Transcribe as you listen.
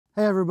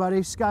Hey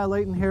everybody, Sky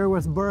Leighton here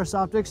with Burris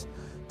Optics.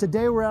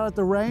 Today we're out at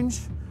the range.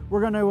 We're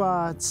going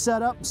to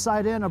set up,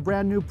 sight in a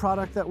brand new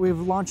product that we're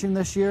launching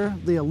this year,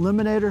 the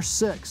Eliminator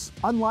 6.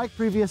 Unlike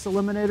previous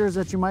Eliminators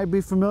that you might be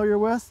familiar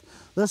with,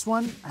 this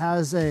one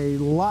has a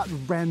lot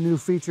of brand new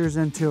features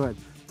into it.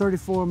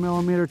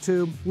 34mm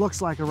tube, looks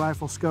like a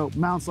rifle scope,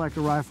 mounts like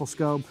a rifle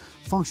scope,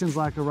 functions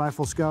like a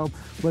rifle scope,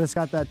 but it's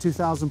got that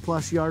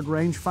 2,000+ yard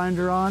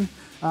rangefinder on,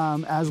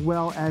 as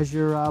well as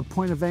your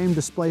point of aim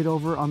displayed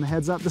over on the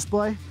heads-up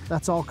display.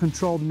 That's all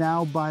controlled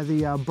now by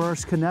the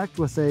Burris Connect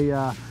with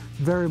a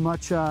very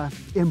much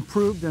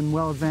improved and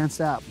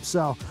well-advanced app.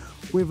 So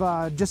we've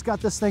just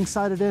got this thing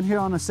sighted in here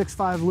on a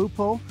 6.5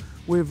 loophole.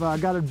 We've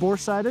got it bore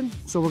sighted,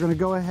 so we're going to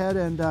go ahead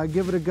and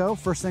give it a go.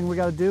 First thing we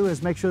got to do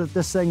is make sure that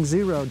this thing's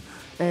zeroed.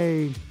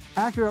 A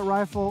accurate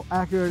rifle,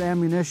 accurate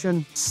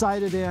ammunition,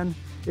 sighted in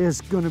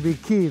is going to be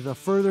key. The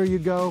further you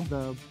go,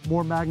 the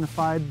more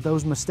magnified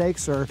those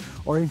mistakes or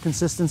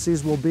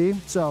inconsistencies will be.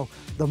 So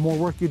the more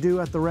work you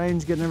do at the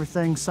range, getting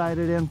everything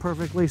sighted in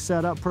perfectly,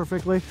 set up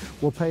perfectly,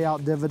 will pay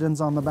out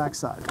dividends on the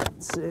backside.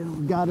 Let's see,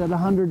 we got it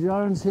 100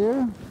 yards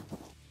here.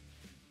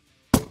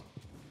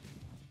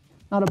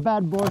 Not a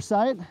bad bore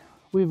sight.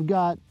 We've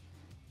got,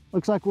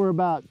 looks like we're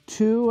about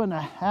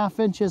 2.5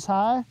 inches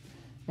high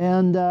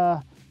and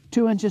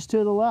 2 inches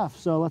to the left.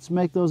 So let's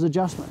make those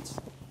adjustments.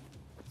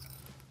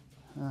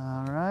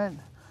 All right,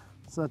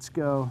 so let's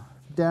go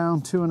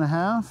down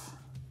 2.5.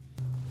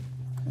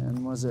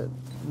 And was it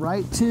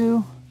right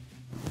 2,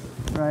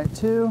 right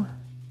 2?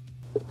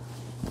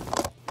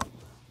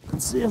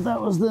 Let's see if that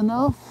was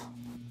enough.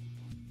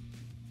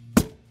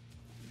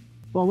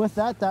 Well, with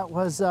that,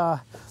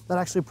 that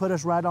actually put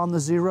us right on the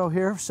zero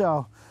here.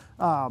 So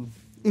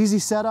easy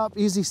setup,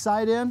 easy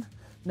sight in.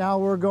 Now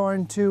we're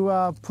going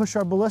to push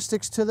our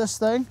ballistics to this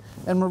thing,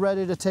 and we're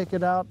ready to take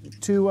it out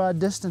to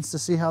distance to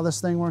see how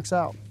this thing works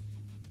out.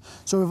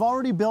 So we've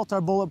already built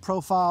our bullet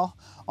profile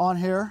on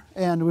here,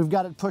 and we've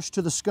got it pushed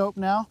to the scope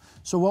now.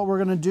 So what we're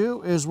going to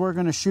do is we're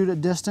going to shoot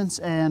at distance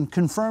and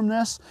confirm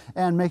this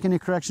and make any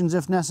corrections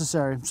if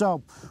necessary.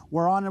 So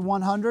we're on at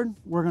 100.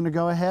 We're going to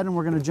go ahead and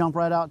we're going to jump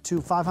right out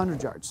to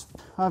 500 yards.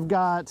 I've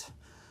got,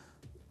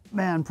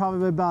 man,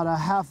 probably about a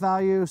half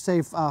value,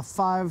 say 4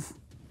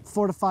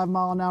 to 5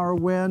 mile an hour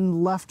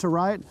wind left to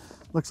right.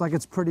 Looks like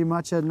it's pretty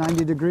much at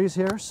 90 degrees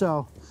here.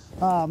 So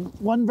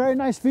one very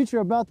nice feature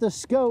about this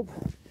scope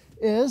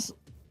is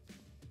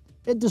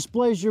it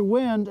displays your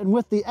wind, and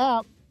with the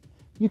app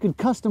you can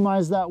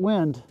customize that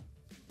wind.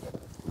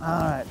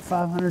 All right,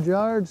 500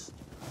 yards.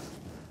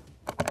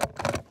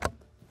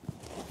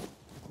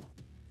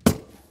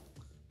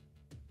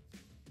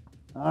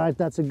 All right,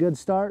 that's a good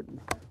start.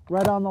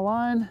 Right on the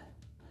line,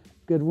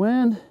 good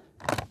wind.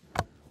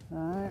 All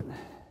right,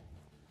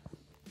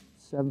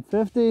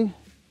 750.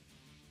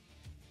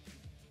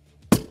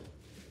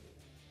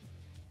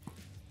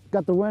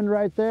 Got the wind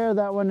right there.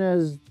 That one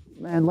is,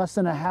 man, less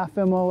than a half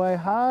MOA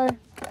high.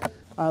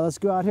 All right, let's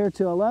go out here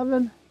to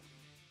 11.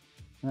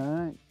 All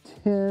right,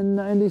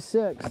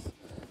 1096.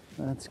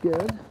 That's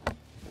good.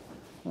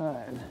 All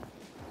right.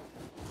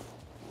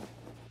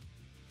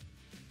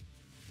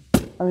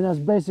 I mean, that's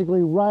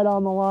basically right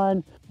on the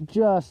line,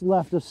 just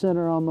left of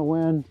center on the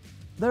wind.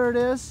 There it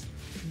is.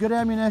 Good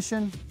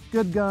ammunition,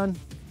 good gun,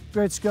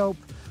 great scope.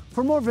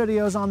 For more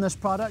videos on this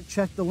product,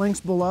 check the links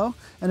below.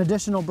 And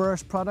additional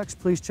Burris products,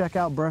 please check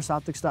out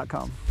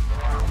burrisoptics.com.